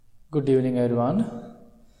Good evening, everyone.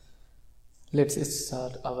 Let's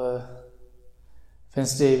start our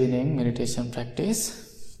Wednesday evening meditation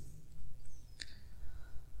practice.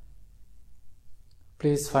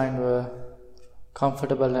 Please find a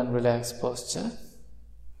comfortable and relaxed posture.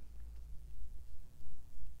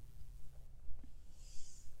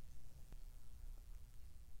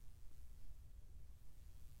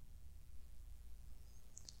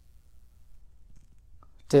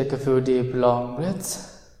 Take a few deep, long breaths.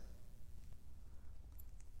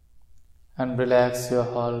 And relax your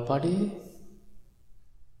whole body.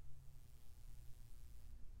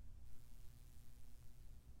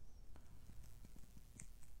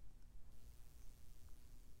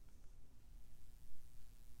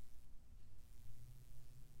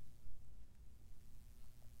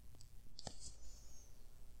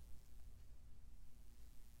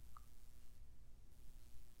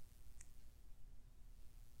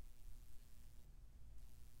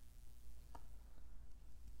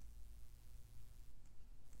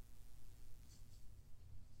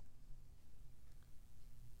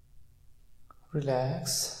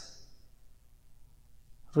 Relax,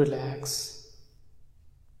 relax.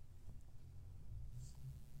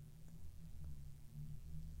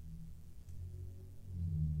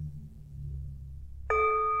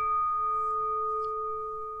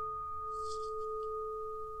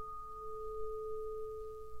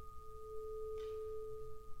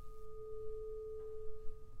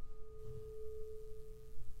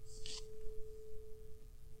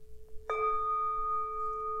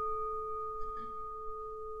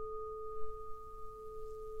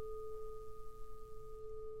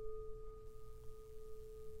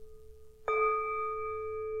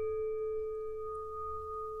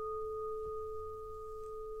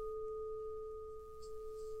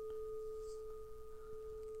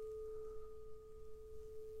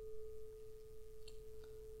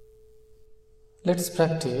 Let's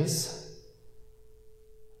practice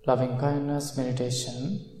loving kindness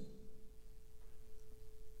meditation.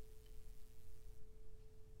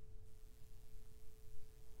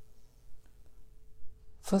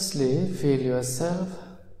 Firstly, feel yourself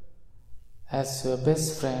as your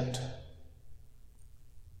best friend.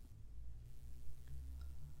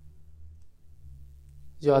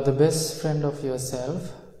 You are the best friend of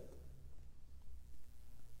yourself.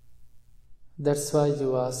 That's why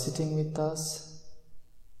you are sitting with us.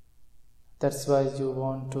 That's why you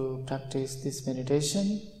want to practice this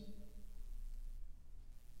meditation.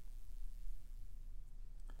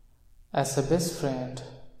 As a best friend,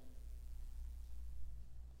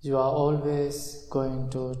 you are always going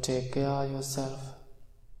to take care of yourself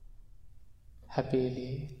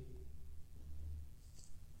happily.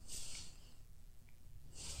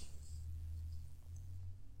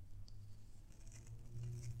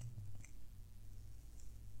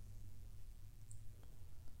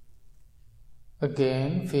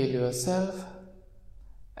 Again, feel yourself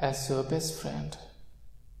as your best friend.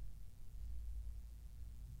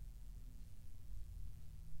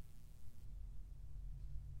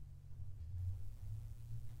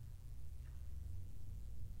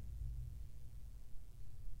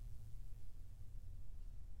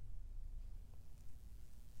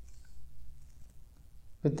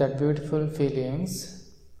 With that beautiful feelings,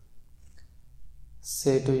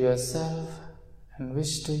 say to yourself and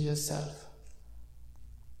wish to yourself,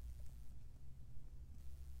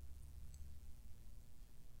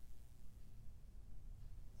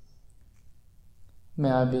 may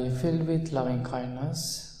I be filled with loving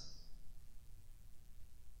kindness.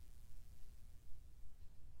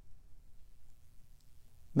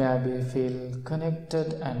 May I feel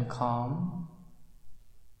connected and calm.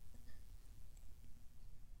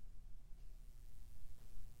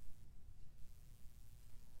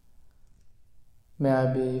 May I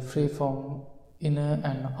be free from inner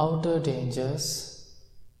and outer dangers.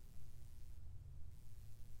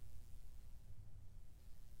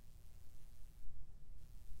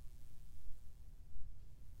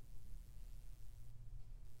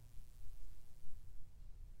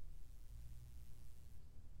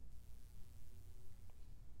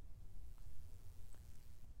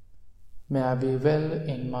 May I be well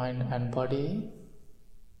in mind and body.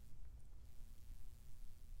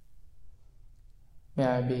 May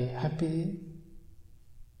I be happy.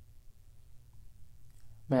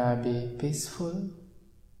 May I be peaceful.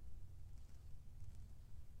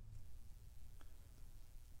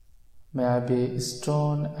 May I be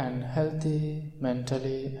strong and healthy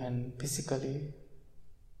mentally and physically.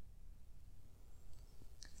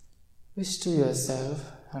 Wish to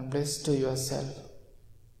yourself and bless to yourself.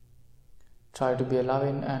 Try to be a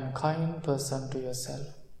loving and kind person to yourself.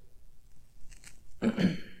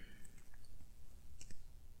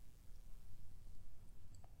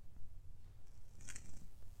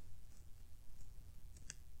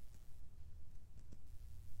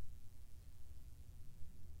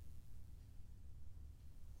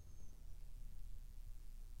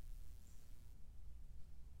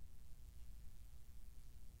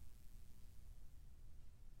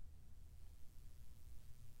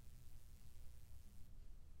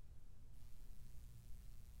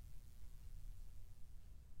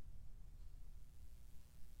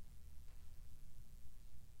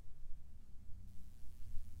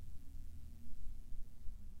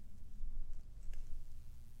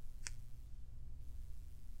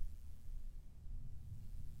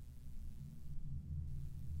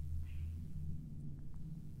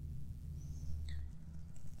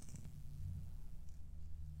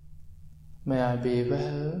 May I be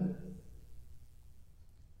well.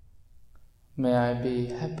 May I be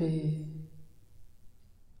happy.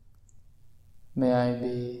 May I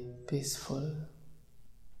be peaceful.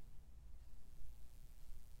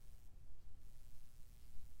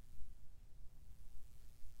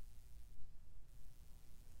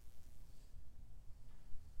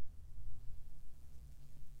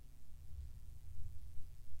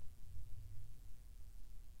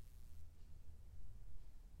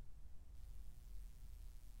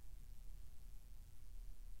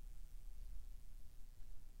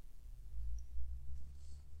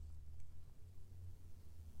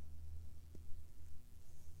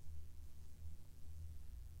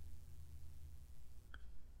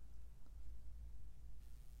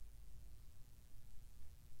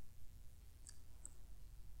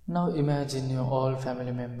 Now imagine your all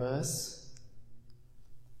family members.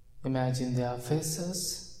 Imagine their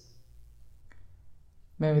faces.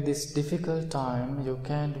 Maybe this difficult time you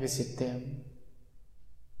can't visit them,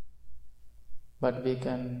 but we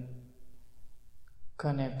can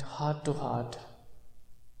connect heart to heart.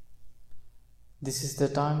 This is the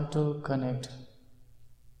time to connect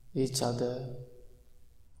each other.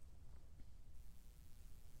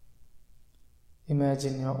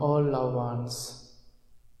 Imagine your all loved ones.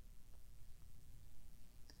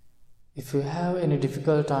 If you have any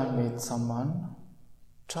difficult time with someone,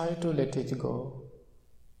 try to let it go.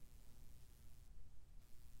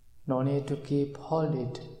 No need to keep hold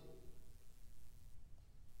it.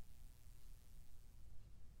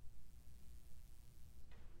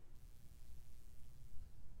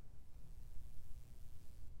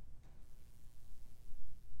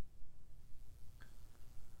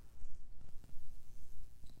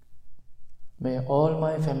 May all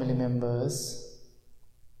my family members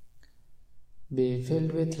be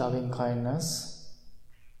filled with loving kindness.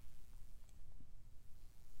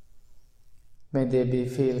 May they be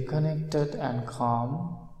feel connected and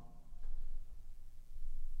calm.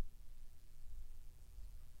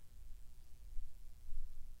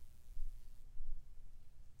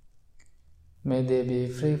 May they be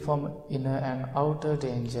free from inner and outer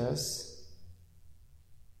dangers.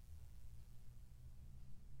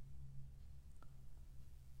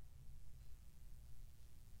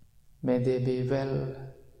 May they be well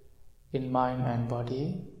in mind and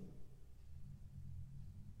body.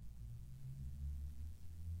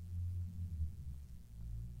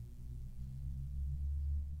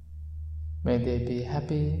 May they be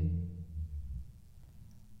happy.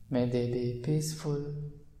 May they be peaceful.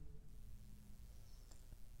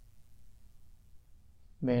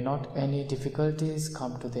 May not any difficulties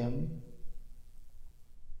come to them.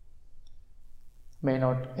 May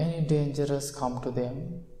not any dangers come to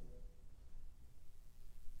them.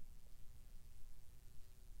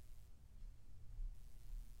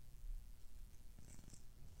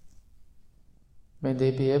 May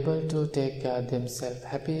they be able to take care of themselves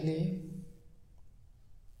happily.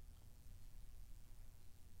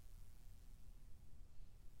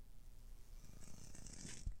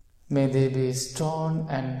 May they be strong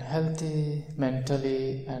and healthy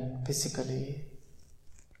mentally and physically.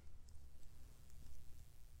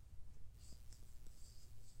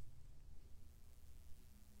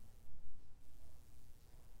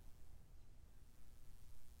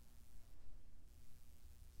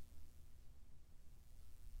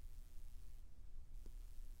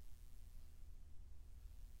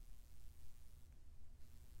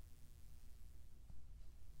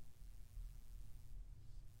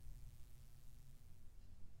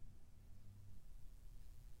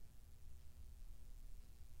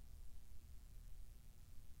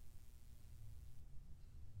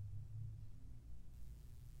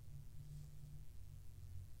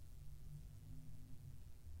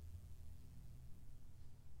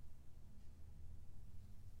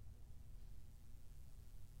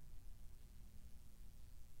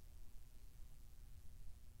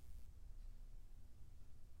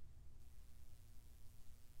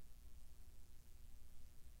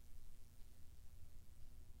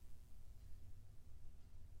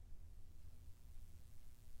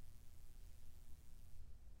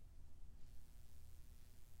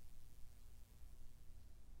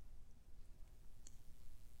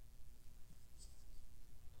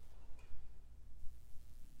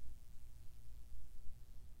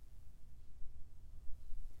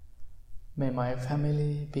 May my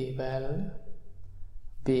family be well,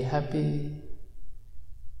 be happy,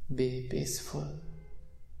 be peaceful.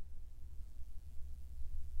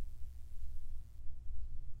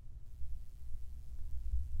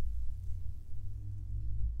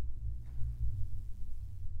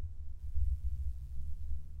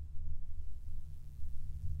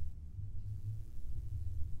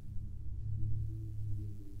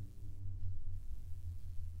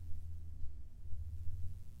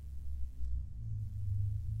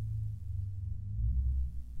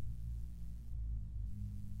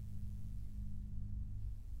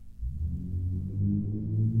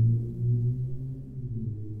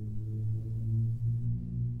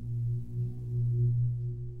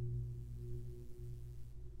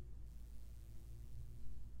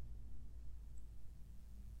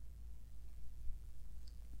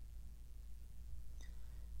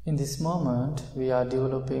 In this moment, we are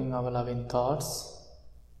developing our loving thoughts.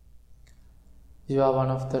 You are one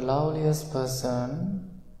of the loveliest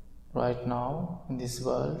person right now in this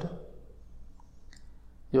world.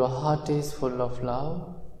 Your heart is full of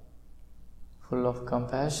love, full of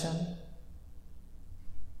compassion.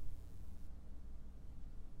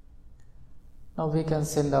 Now we can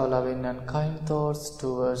send our loving and kind thoughts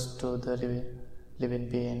towards to the living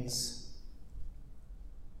beings.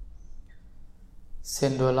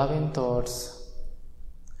 Send your loving thoughts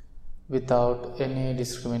without any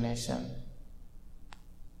discrimination.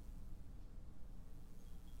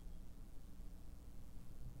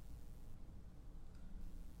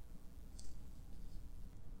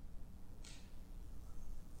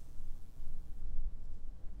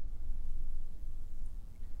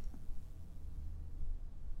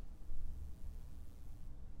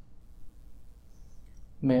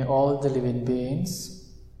 May all the living beings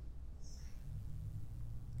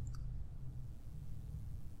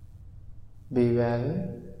be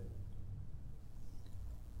well,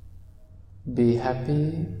 be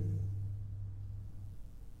happy,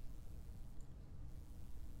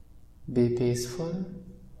 be peaceful.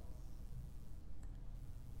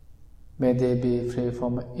 May they be free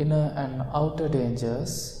from inner and outer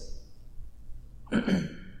dangers.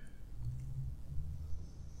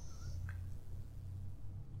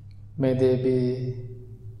 May they be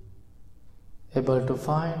able to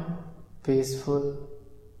find peaceful,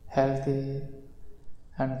 healthy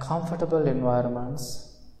and comfortable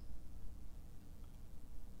environments.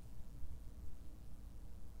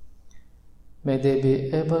 May they be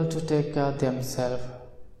able to take care of themselves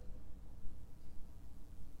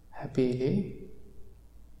happily.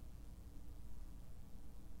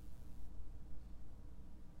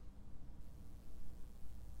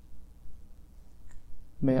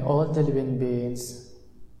 May all the living beings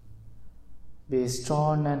be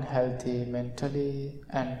strong and healthy mentally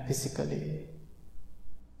and physically.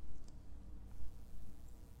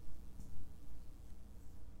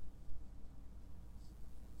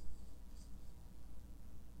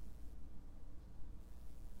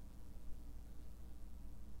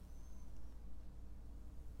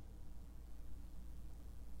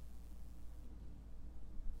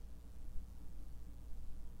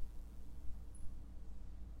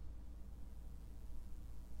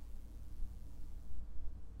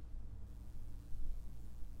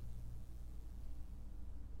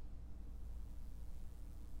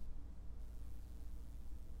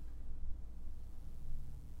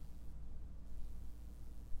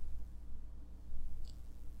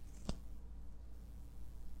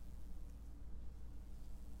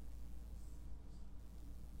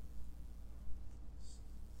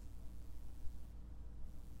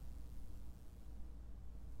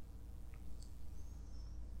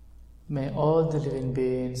 May all the living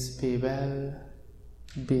beings be well,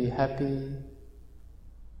 be happy,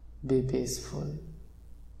 be peaceful.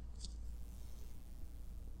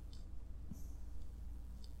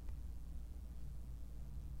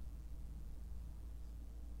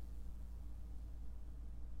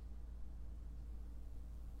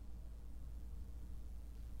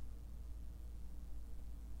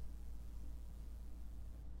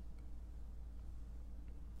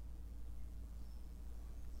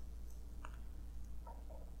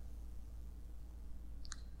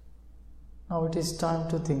 Now it is time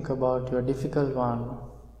to think about your difficult one.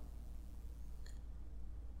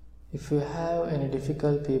 If you have any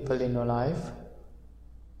difficult people in your life,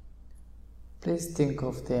 please think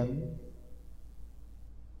of them.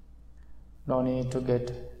 No need to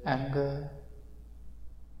get anger.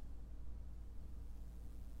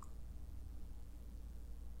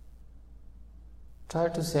 Try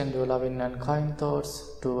to send your loving and kind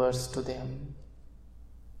thoughts towards to them.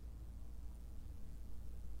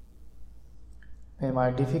 May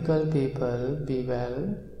my difficult people be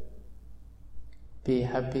well, be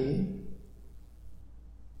happy,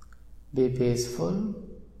 be peaceful.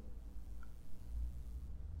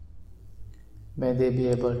 May they be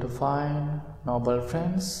able to find noble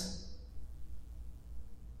friends.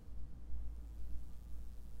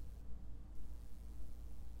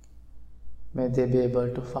 May they be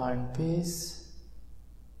able to find peace.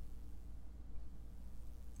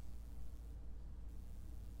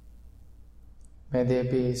 May they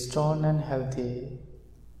be strong and healthy,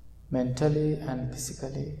 mentally and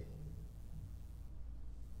physically.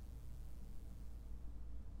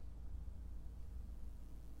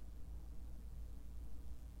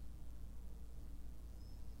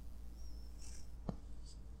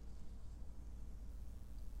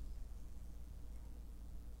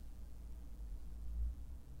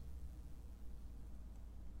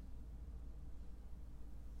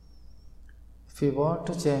 If you want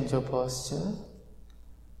to change your posture,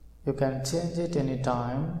 you can change it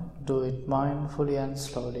anytime. Do it mindfully and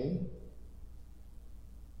slowly.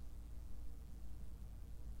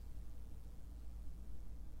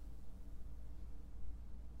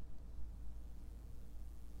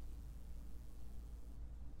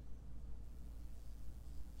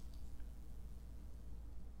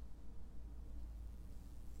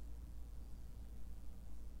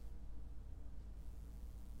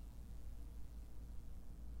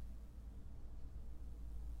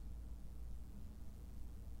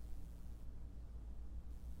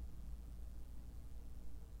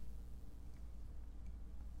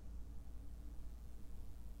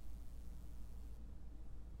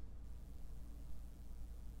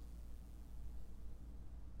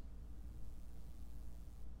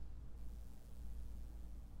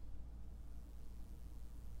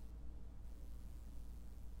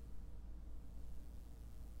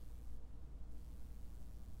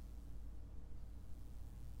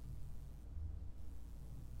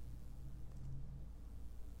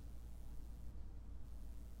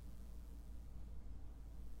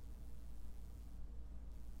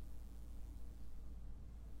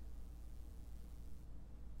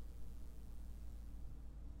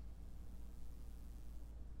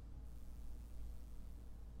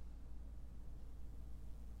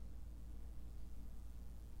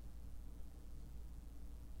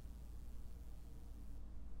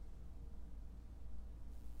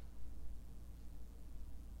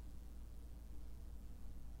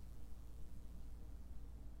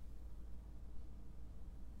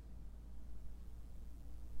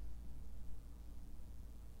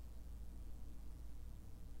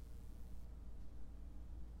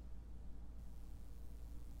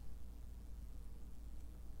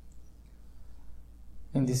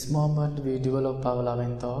 In this moment, we develop our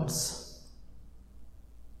loving thoughts.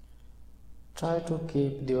 Try to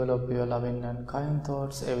keep develop your loving and kind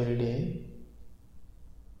thoughts every day.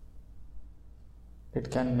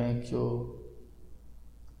 It can make you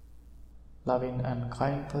loving and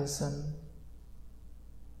kind person.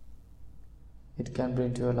 It can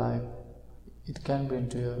bring to your life. It can bring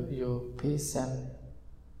to you peace and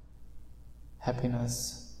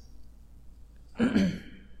happiness.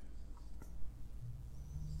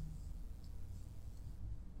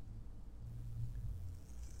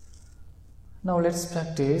 Now let's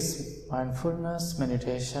practice mindfulness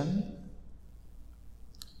meditation.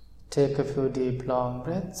 Take a few deep long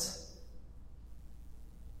breaths.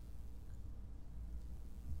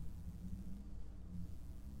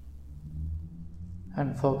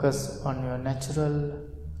 And focus on your natural,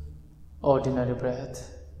 ordinary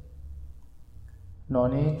breath. No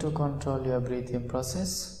need to control your breathing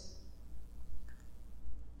process.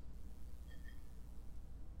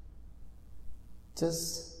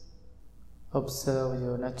 Just observe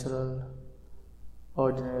your natural,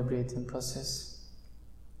 ordinary breathing process.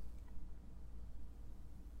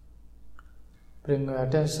 Bring your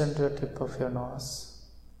attention to the tip of your nose.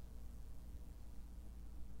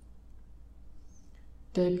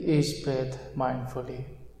 Take each breath mindfully.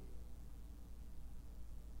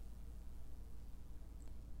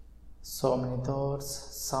 So many thoughts,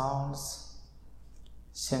 sounds,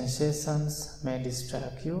 sensations may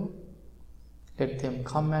distract you. Let them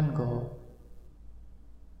come and go.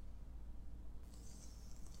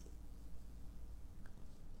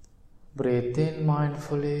 Breathe in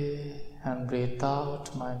mindfully and breathe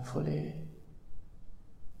out mindfully.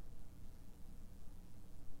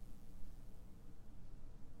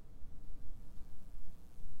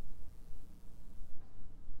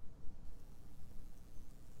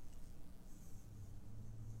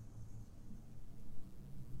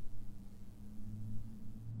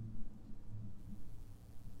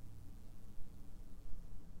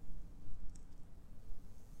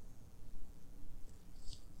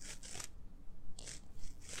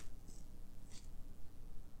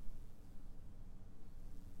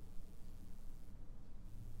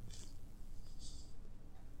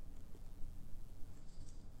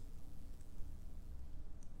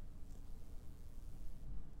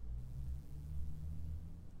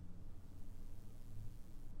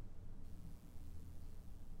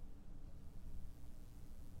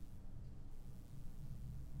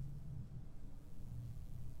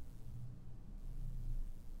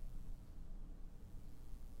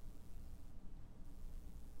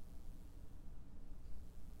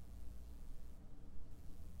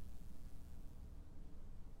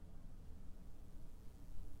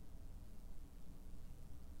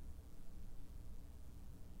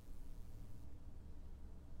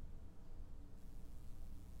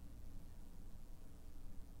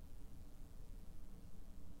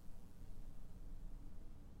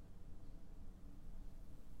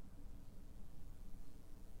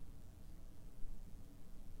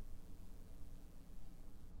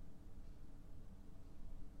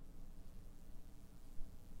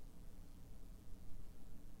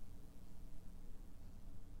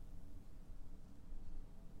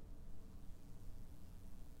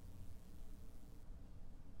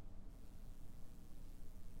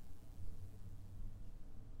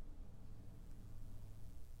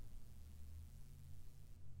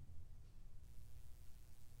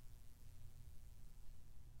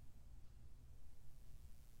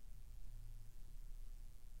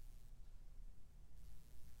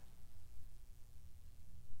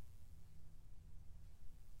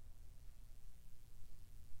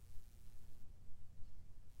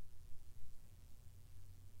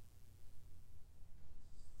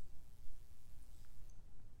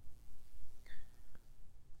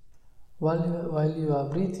 While you are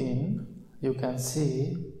breathing, you can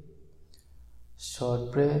see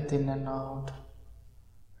short breath in and out,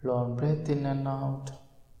 long breath in and out.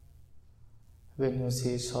 When you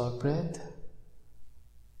see short breath,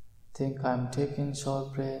 think I'm taking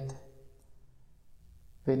short breath.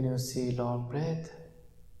 When you see long breath,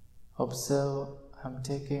 observe I'm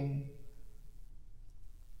taking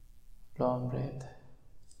long breath.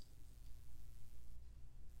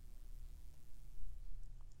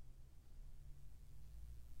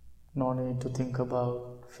 No need to think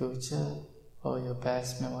about future or your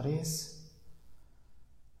past memories.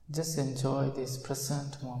 Just enjoy this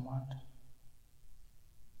present moment.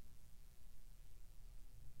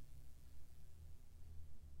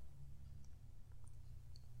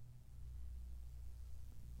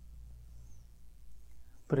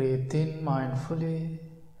 Breathe in mindfully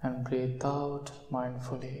and breathe out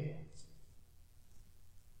mindfully.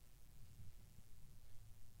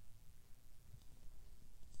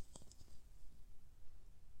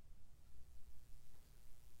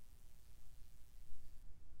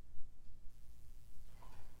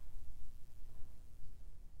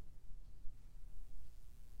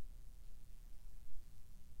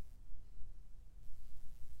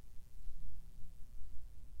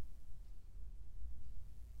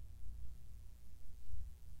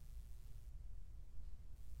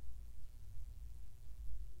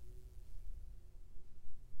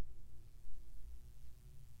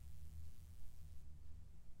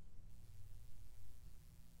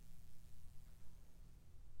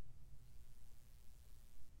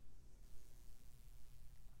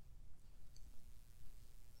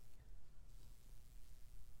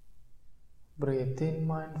 Breathe in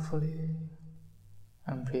mindfully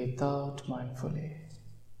and breathe out mindfully.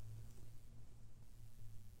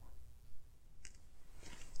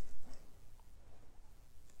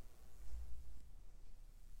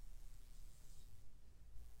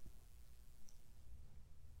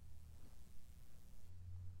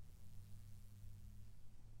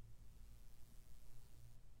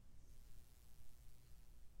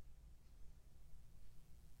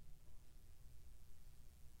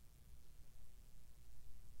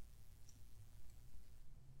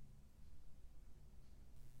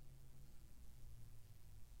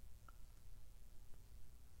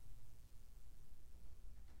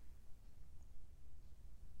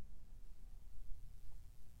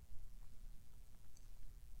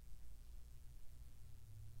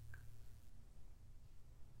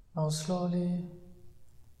 Now slowly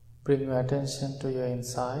bring your attention to your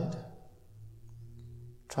inside.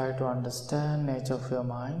 Try to understand nature of your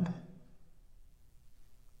mind.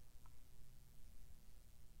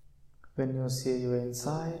 When you see your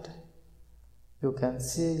inside, you can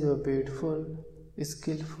see your beautiful,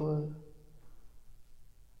 skillful,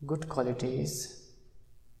 good qualities.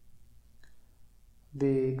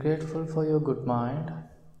 Be grateful for your good mind.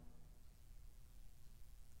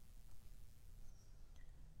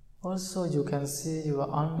 Also, you can see your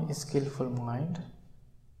unskillful mind.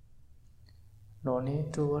 No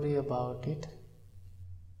need to worry about it.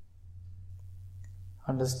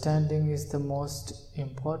 Understanding is the most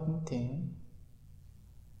important thing.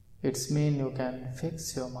 It's mean you can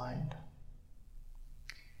fix your mind.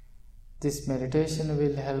 This meditation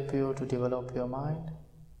will help you to develop your mind,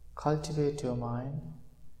 cultivate your mind.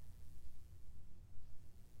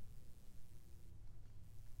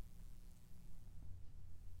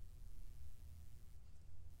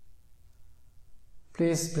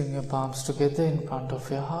 Please bring your palms together in front of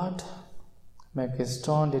your heart. Make a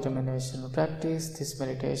strong determination to practice this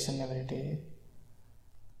meditation every day,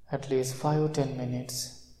 at least 5-10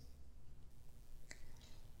 minutes.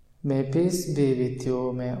 May peace be with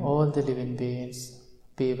you. May all the living beings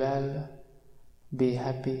be well, be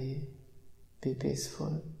happy, be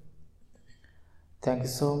peaceful. Thank you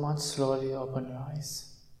so much. Slowly open your eyes.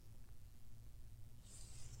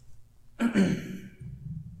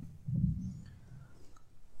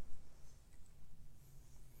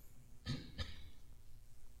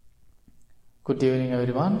 Good evening,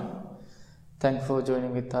 everyone. Thanks for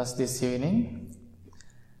joining with us this evening.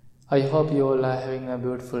 I hope you all are having a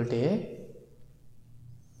beautiful day.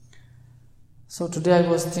 So today I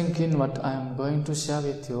was thinking what I am going to share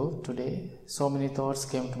with you today. So many thoughts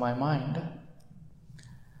came to my mind.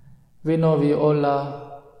 We know we all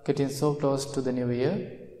are getting so close to the new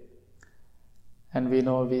year, and we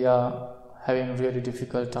know we are having really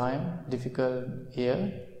difficult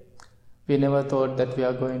year. We never thought that we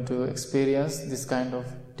are going to experience this kind of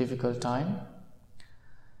difficult time.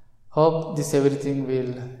 Hope this everything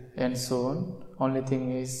will end soon. Only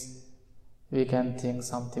thing is we can think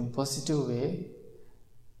something positive way.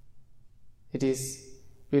 It is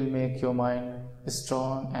will make your mind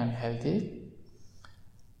strong and healthy.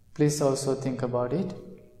 Please also think about it.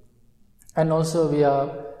 And also we are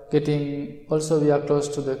close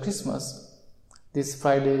to the Christmas. This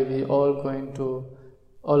Friday we all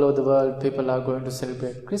over the world, people are going to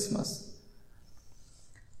celebrate Christmas.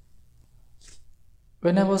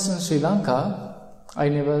 When I was in Sri Lanka, I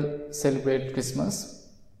never celebrate Christmas.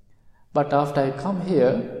 But after I come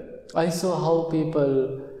here, I saw how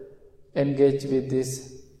people engage with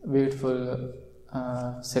this beautiful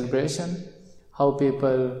celebration, how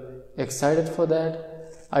people excited for that.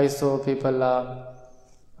 I saw people are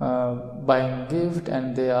buying gift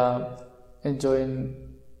and they are enjoying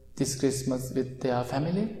this Christmas with their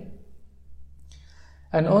family.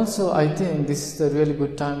 And also I think this is a really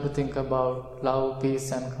good time to think about love,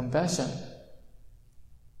 peace and compassion.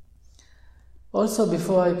 Also,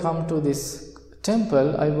 before I come to this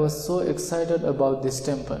temple, I was so excited about this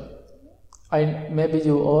temple. Maybe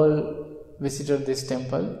you all visited this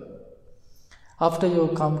temple. After you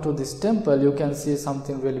come to this temple, you can see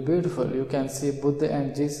something really beautiful. You can see Buddha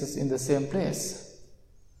and Jesus in the same place.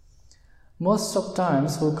 Most of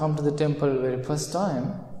times who come to the temple very first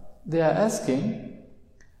time, they are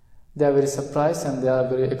very surprised and they are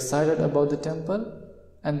very excited about the temple,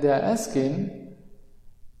 and they are asking,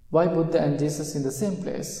 why Buddha and Jesus in the same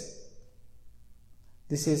place?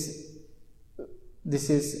 This is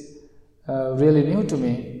really new to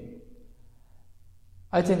me.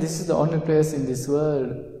 I think this is the only place in this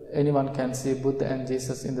world anyone can see Buddha and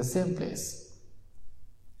Jesus in the same place.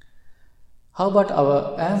 How about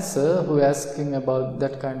our answer who are asking about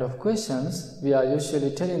that kind of questions? We are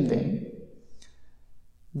usually telling them,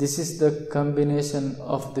 this is the combination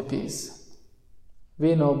of the peace.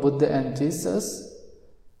 We know Buddha and Jesus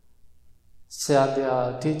share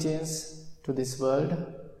their teachings to this world,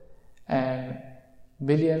 and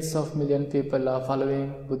millions people are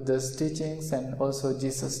following Buddha's teachings and also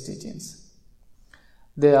Jesus' teachings.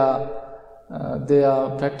 They are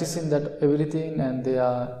practicing that everything, and they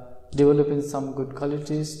are developing some good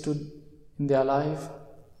qualities in their life.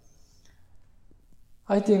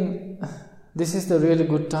 I think this is the really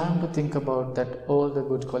good time to think about that, all the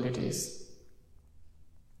good qualities.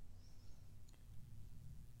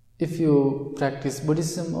 If you practice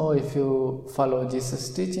Buddhism or if you follow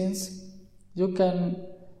Jesus' teachings, you can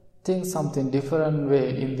think something different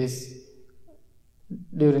way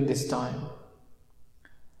during this time.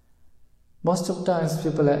 Most of times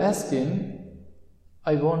people are asking,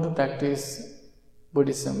 I want to practice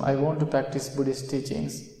Buddhism, I want to practice Buddhist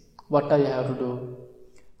teachings. What I have to do?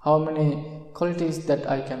 How many qualities that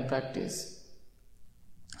I can practice?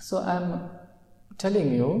 So I am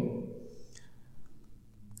telling you,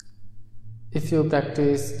 if you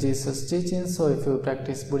practice Jesus' teachings or if you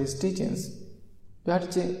practice Buddhist teachings, you have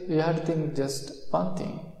to think just one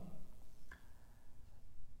thing.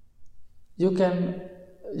 You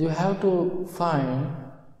have to find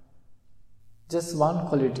just one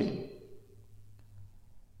quality.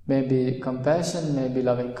 Maybe compassion, maybe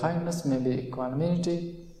loving kindness, maybe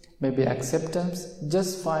equanimity, maybe acceptance.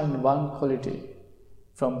 Just find one quality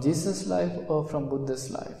from Jesus' life or from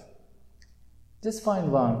Buddha's life. Just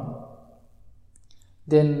find one.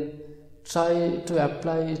 Then try to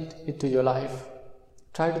apply it to your life.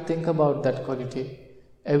 Try to think about that quality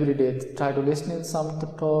every day. Try to listen to some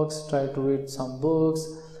talks, try to read some books,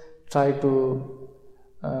 try to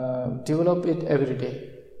develop it every day.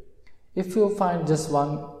 If you find just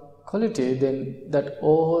one quality, then that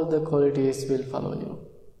all the qualities will follow you.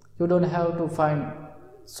 You don't have to find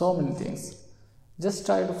so many things. Just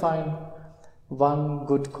try to find one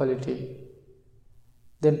good quality,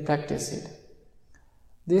 then practice it.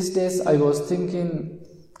 These days I was thinking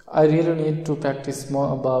I really need to practice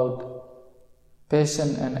more about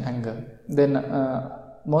patience and anger. Then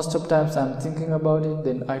most of times I'm thinking about it,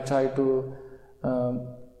 then I try to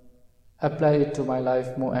apply it to my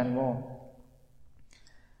life more and more.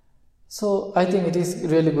 So I think it is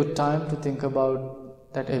really good time to think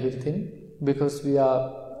about that everything, because we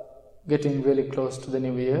are getting really close to the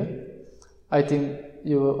new year. I think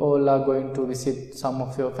you all are going to visit some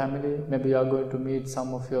of your family, maybe you are going to meet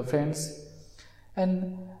some of your friends,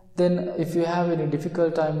 and then if you have any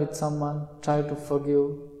difficult time with someone, try to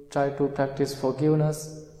forgive, try to practice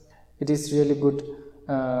forgiveness. It is really good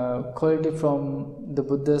quality from the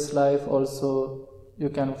Buddha's life. Also you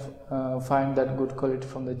can find that good quality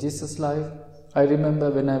from the Jesus life. I remember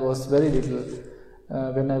when I was very little,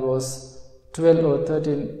 when I was 12 or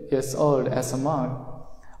 13 years old as a monk,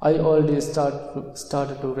 I already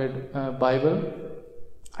started to read Bible.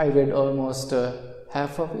 I read almost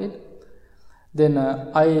half of it. Then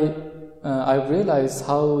I realized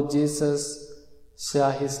how Jesus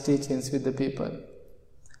share his teachings with the people.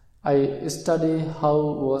 I study how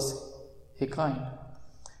was he kind.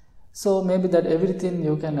 So maybe that everything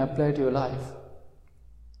you can apply to your life.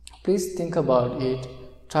 Please think about it.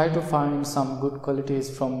 Try to find some good qualities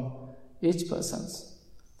from each person's.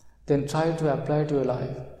 Then try to apply to your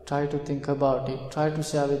life. Try to think about it. Try to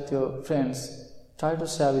share with your friends. Try to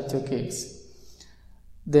share with your kids.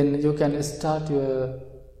 Then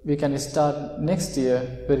we can start next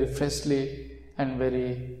year very freshly and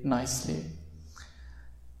very nicely.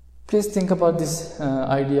 Please think about this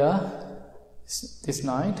idea this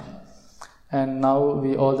night. And now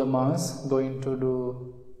we all the monks going to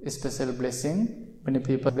do a special blessing. Many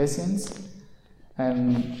people blessings.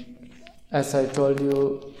 And as I told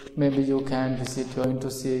you, maybe you can visit, you're going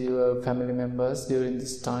to see your family members during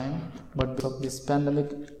this time. But because of this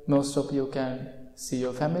pandemic, most of you can see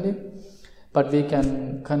your family. But we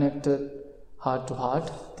can connect heart to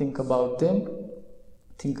heart. Think about them.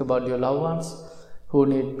 Think about your loved ones who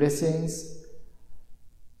need blessings.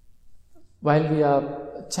 While we are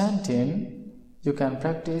chanting, you can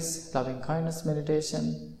practice loving kindness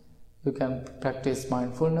meditation. You can practice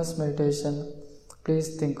mindfulness meditation.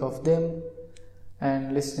 Please think of them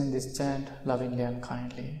and listen this chant lovingly and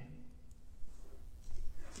kindly.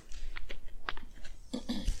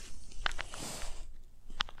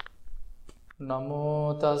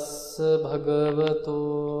 Namo tassa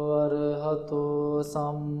bhagavato arahato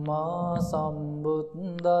samma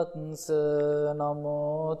sambuddhassa.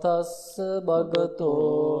 Namo tassa bhagavato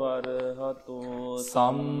arahato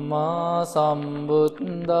samma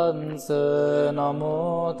sambuddhassa.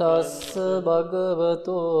 Namo tassa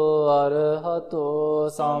bhagavato arahato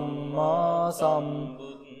samma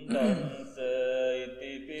sambuddhassa.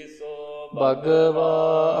 Bhagava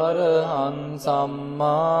arahan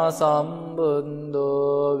samma sambuddho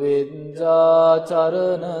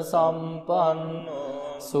vidyacharana sampanno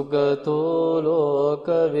sugato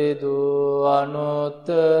lokavidu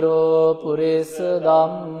anuttaro purisa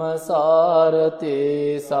dhamma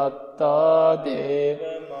sarati satta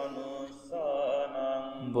deva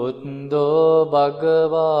Buddho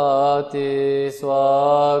bhagavati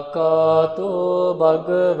swakato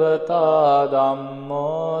bhagavata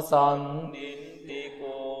dhammo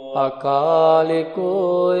sandintiko akaliko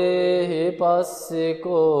ehi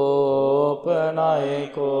passiko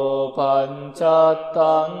panayiko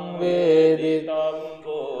panchattang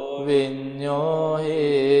veditambo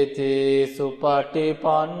vinnyohiti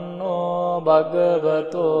supatipanno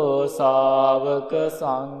bhagavato savaka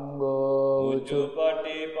sangho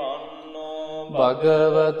Uchupatipanno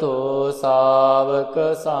Bhagavato Savaka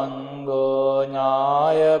Sangho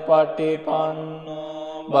Nyayapatipanno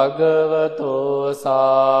Bhagavato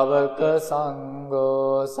Savaka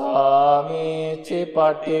Sangho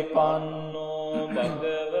Samichipatipanno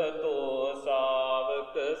Bhagavato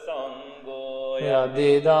Savaka Sangho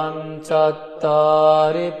Yadidan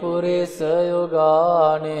Chattari Purisa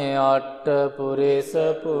Yogane Atta Purisa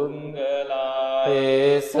Pungala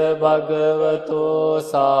Esa bhagavato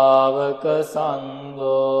savaka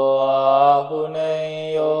sangho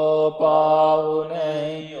ahuneyo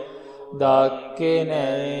pahuneyo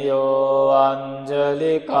dakkineyo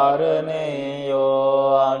anjali karaneyo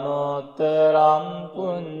anuttaram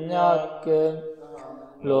punyakya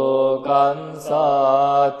lokan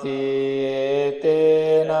sati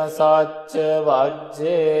etena sacca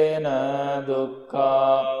vajjena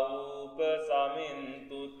dukkha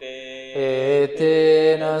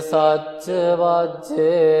Etena sacca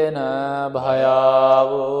vajjena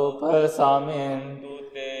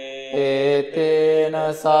bhayavupasamintute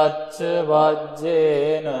Etena sacca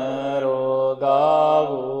vajjena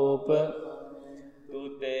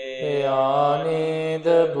rogavupatute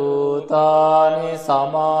Yanida bhutani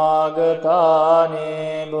samagatani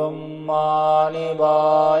bummani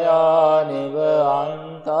bhayani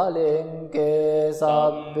antalinke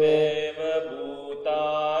sabbe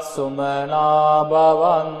Sumana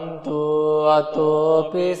bhavantu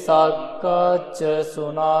atopi sakkacca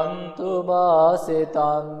sunantu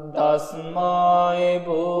bhasitan tasmai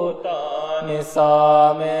bhutani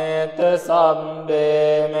sameta sabbe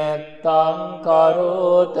mettam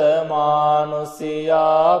karota manusiya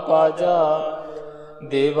paja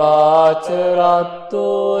Divacharattu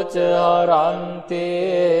haranti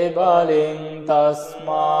baling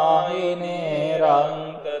tasmai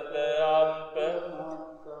nerankata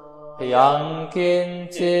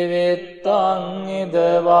Yankinci vittang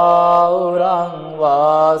idvaurang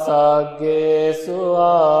vasagge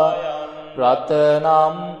suva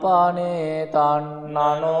Ratanam panitan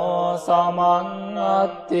nano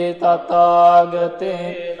samannati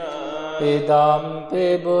tathagatena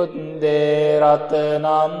ඉදම්පි බුද්දේ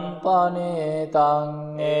රතනම්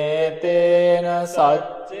පනිතං ඒතේන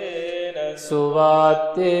සච්චේන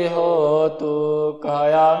සුවත්ති හෝතු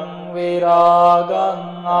කයං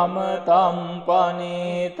විරාගං අමතම්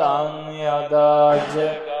පනිතං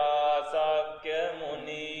යදාජ්ජකා සක්්‍ය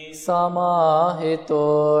මුනි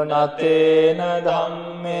සමාහිතෝ නතේන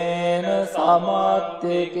ධම්මේන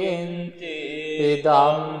සමත්තිකින්ති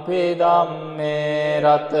ඉදම්පි ධම්මේ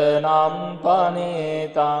රතනම්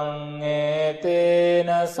පනිතං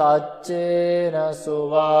ඒතේන සච්චේන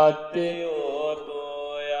සුවත්ති හෝතු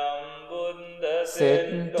යම් බුද්ද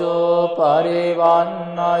සෙට්ඨෝ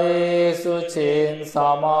පරිවන්නයේසු chain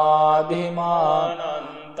සමාධිමානං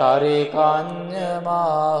තරිකඤ්ඤමාහු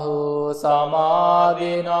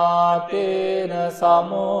සමාධිනාතේන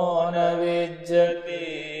සමෝන විජ්ජති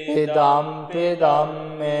ඉදම්පි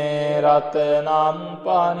ධම්මේ රතනම්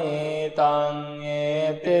පනිතං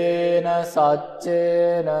ඒතේන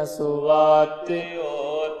සච්චේන සුවත්ති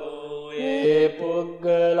හෝතු ඒ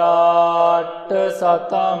පුග්ගලාට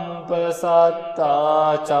සතම්ප සත්තා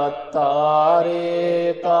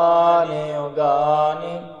චත්තාරේතානි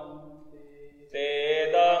යුගානි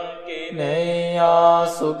නේයා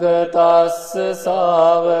සුගතස්ස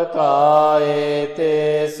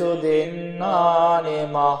සාවකායේතේ සුදින්නානි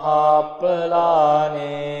මහප්පලානේ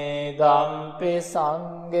දම්පි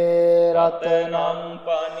සංගේ රතනම්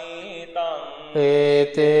පනිතං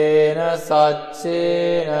ඒතේන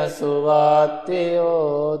සච්චේන සුවත්ති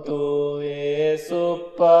හෝතු ඒ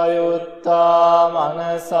සුප්පයුත්තා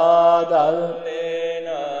මනසා දල්ලේන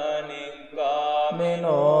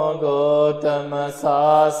මිනෝ ගෝතම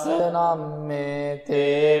සාසනම් මේ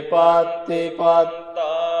තේ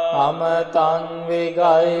පත්තිපත්තා අමතං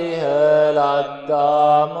විගයිහ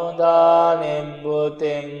ලද්දා මුදා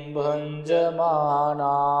නිබ්බුතින්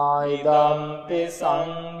භුංජමානා ඉදම්පි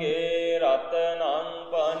සංගේ රතනං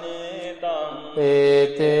පනිතං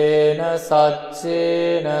ඒතේන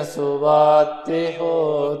සච්චේන සුවත්ති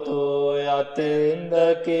හෝතු යතින්ද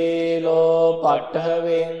කීලෝ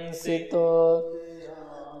පඨවෙන්සිතෝ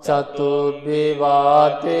චතුබ්බිවාතේභි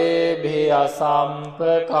අසම්පකම්පියෝ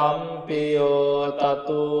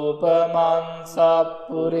තතුපමං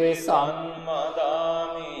සප්පුරිසං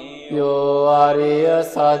මදාමි යෝ අරිය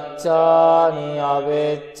සච්චානි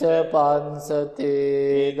අවෙච්ච පංසති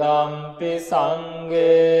දම්පි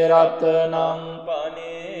සංගේ රතනම්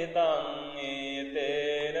පනිතං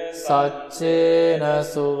ඒතේන සච්චේන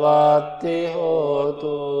සුවත්ති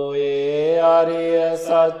හෝතු ඒ අරිය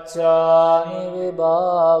සච්චානි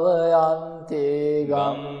විභාවයන්ති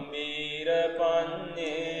ගම්බීර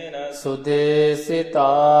පඤ්ඤේන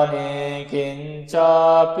සුදේසිතානේ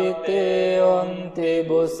කිංචාපිතේ ඔන්ති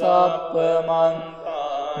බුසප්පමන්තා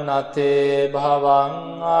නතේ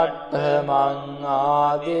භවං අට්ඨමං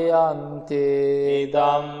ආදියන්ති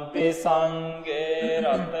දම්පි සංගේ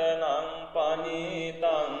රතනං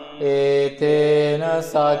පනිතං ඒතේන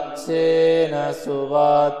සච්චේන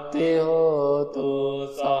සුවත්ති හෝතු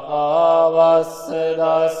සහවස්ස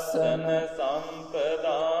දස්සන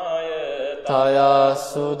සම්පදාය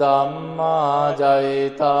තයසු ධම්මා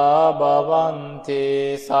ජයිතා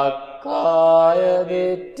භවන්ති සක්කාය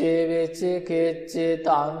දිට්ඨි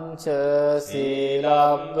විචිකිච්ඡිතං ච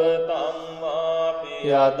සීලබ්බතං වාපි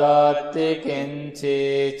යදත්ති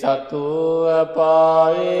කිංචි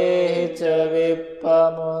චතුප්පායේ ච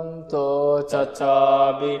විප්පමුන්තෝ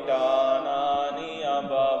චචාබිටානානි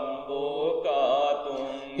අබම්බෝකාතුං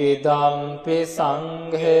ඉදම්පි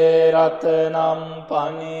සංඝේ රතනම්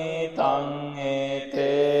පනිතං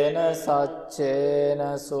ඒතේන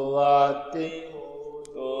සච්චේන සුවත්ති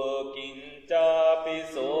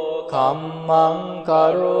කම්මං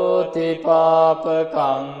කරෝති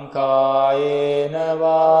පාපකං කායේන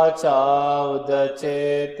වාචා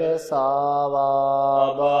උදචේතසා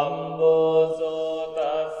වා බම්බෝසෝ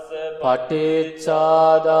තස්ස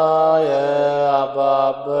පටිච්චාදාය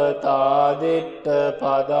අබබ්බතා දිට්ඨ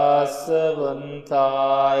පදස්ස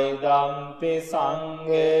වන්තායි දම්පි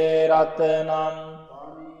සංඝේ රතනම්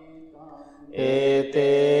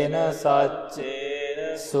ඒතේන සච්චේන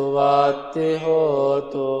සුවත්ති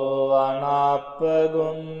හෝතු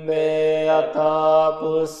අනප්පගුම්බේ යතා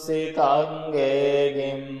පුස්සිතංගේ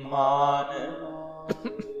ගිම්හාන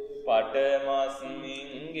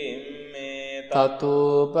පඨමස්මින් ගිම්මේ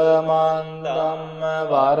තතුපමන් ධම්ම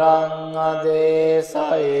වරං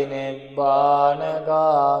අදේසයි නිබ්බාන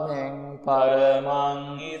ගාමෙන්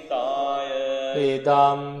පරමං හිතාය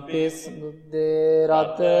ඉදම්පි බුද්දේ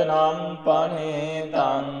රතනම්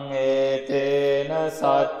පනිතං ඒතේන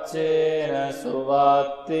සච්චේන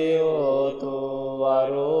සුවත්ති හෝතු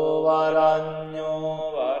වරෝ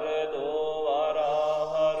වරඤ්ඤෝ වරදෝ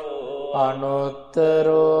වරහරෝ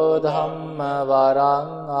අනුත්තරෝ ධම්ම වරං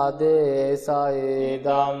අදේසයිදම්පි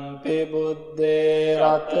බුද්දේ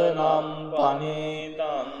රතනම්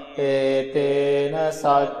පනිතං ඒතේන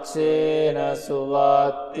සච්චේන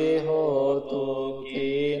සුවත්ති හෝතු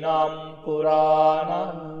කීනම්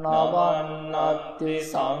පුරාණං නවන්නත්ති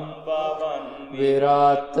සම්භවං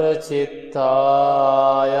විරාත්ත චිත්තායතිකේ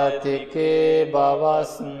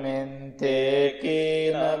බවස්මෙන්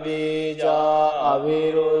තේකීන බීජා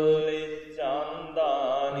අවිරුල්ලි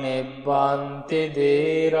චන්දානි නිබ්බන්ති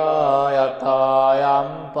දීරා යතායම්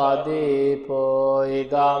පදීපෝ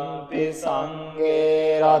ඉදම්පි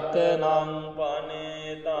සංගේ රතනම්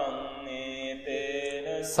පනේතං නේතේන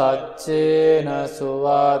සච්චේන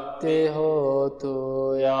සුවත්ති හෝතු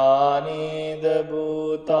යානිද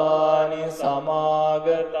භූතානි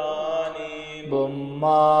සමාගතානි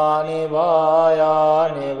බුම්මානි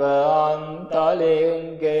වායානිව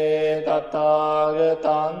අන්තලින්ගේ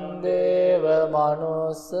තථාගතං දේව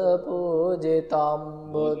මනුස්ස පූජිතං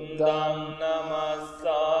බුද්ධං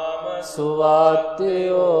නමස්සාම සුවත්ති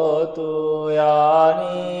හෝතු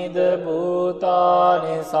යානිද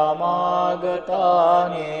භූතානි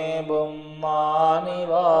සමාගතානි බුම්මානි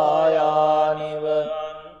වායානිව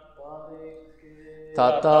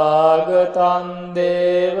තථාගතං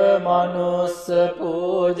දේව මනුස්ස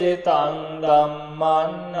පූජිතං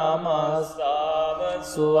ධම්මං නමස්සාම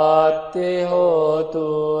සුවත්ති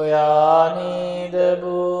හෝතු යානිද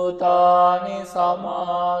භූතානි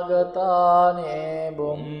සමාගතානි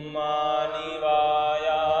බුම්මානි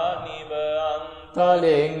වායානිව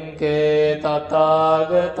අන්තලින්කේ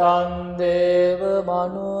තථාගතං දේව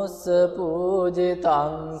මනුස්ස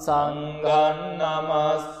පූජිතං සංඝං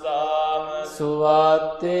නමස්සාම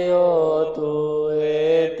සුවත්ති හෝතු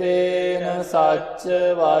ඒතේන සච්ච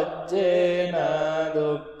වජ්ජේන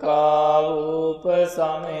දුක්ඛා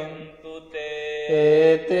උපසමින්තු තේ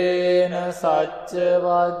ඒතේන සච්ච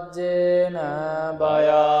වජ්ජේන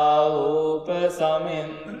භයා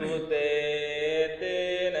උපසමින්තු තේ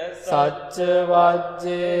ඒතේන සච්ච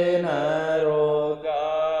වජ්ජේන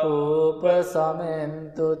රෝගා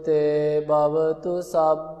උපසමෙන්තු තේ භවතු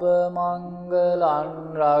සබ්බ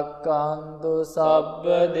මංගලං රක්ඛන්තු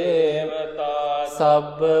සබ්බ දේවතා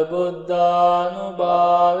සබ්බ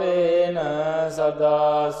බුද්ධානුභාවේන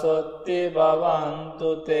සදා සොත්ති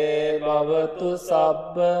භවන්තු තේ භවතු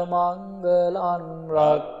සබ්බ මංගලං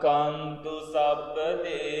රක්ඛන්තු සබ්බ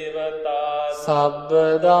දේවතා සබ්බ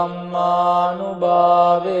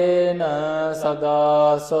ධම්මානුභාවේන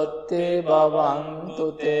සදා සොත්ති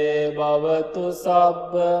භවන්තු තේ භවතු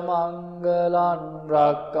සබ්බ මංගලං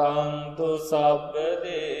රක්ඛන්තු සබ්බ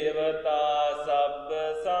දේවතා සබ්බ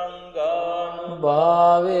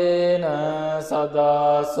සංඝානුභාවේන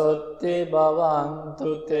සදා සොත්ති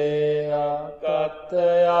භවන්තු තේ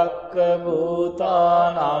අකත්තයක්ඛ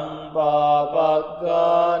භූතානම්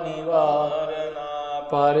පාපග්ගා නිවාරණා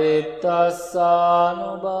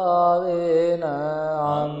පරිත්තස්සානුභාවේන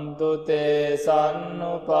අන්තු තේ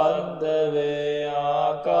සන්නුපද්දවේ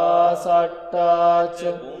ආකාසට්ටා ච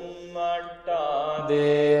බුම්මට්ටා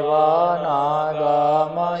දේවානාගා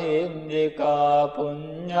මහින්దికා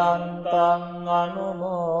පුඤ්ඤන්තං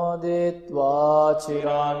අනුමෝදිත්වා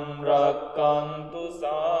චිරන් රක්ඛන්තු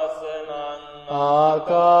ශාසනං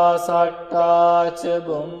ආකාසට්ටා ච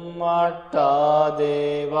බුම්මට්ටා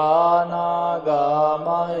දේවානාගා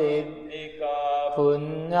මහින්దికා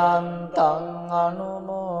පුඤ්ඤන්තං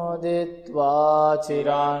අනුමෝදිත්වා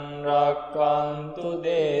චිරන් රක්ඛන්තු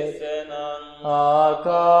දේශනං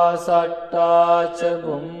ආකාසට්ටා ච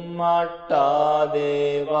බුම්මට්ටා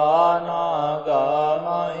දේවානාගා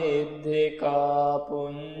මහින්దికා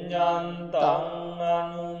පුඤ්ඤන්තං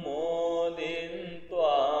අනුමෝදිත්වා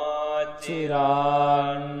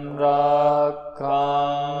චිරන් රක්ඛන්තු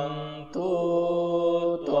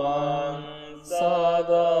ත්වං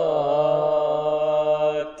සදාති.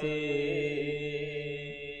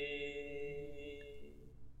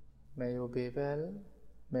 May you be well,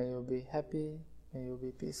 may you be happy, may you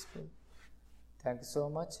be peaceful. Thank you so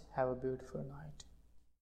much. Have a beautiful night.